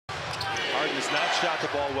Harden has not shot the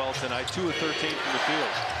ball well tonight. 2 of 13 from the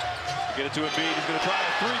field. Get it to Embiid. He's going to try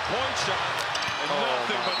a three-point shot. And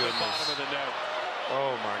nothing but the bottom of the net.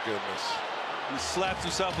 Oh, my goodness. He slaps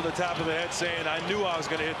himself on the top of the head saying, I knew I was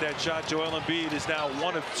going to hit that shot. Joel Embiid is now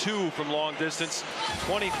 1 of 2 from long distance,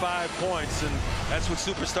 25 points, and that's what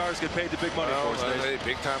superstars get paid the big money for.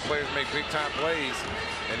 Big-time players make big-time plays,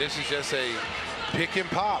 and this is just a pick and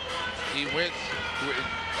pop. He went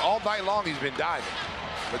all night long. He's been diving,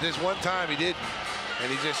 but this one time he didn't, and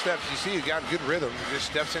he just steps. You see, he's got good rhythm. He just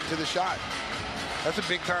steps into the shot. That's a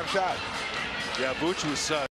big-time shot. Yeah, Vooch was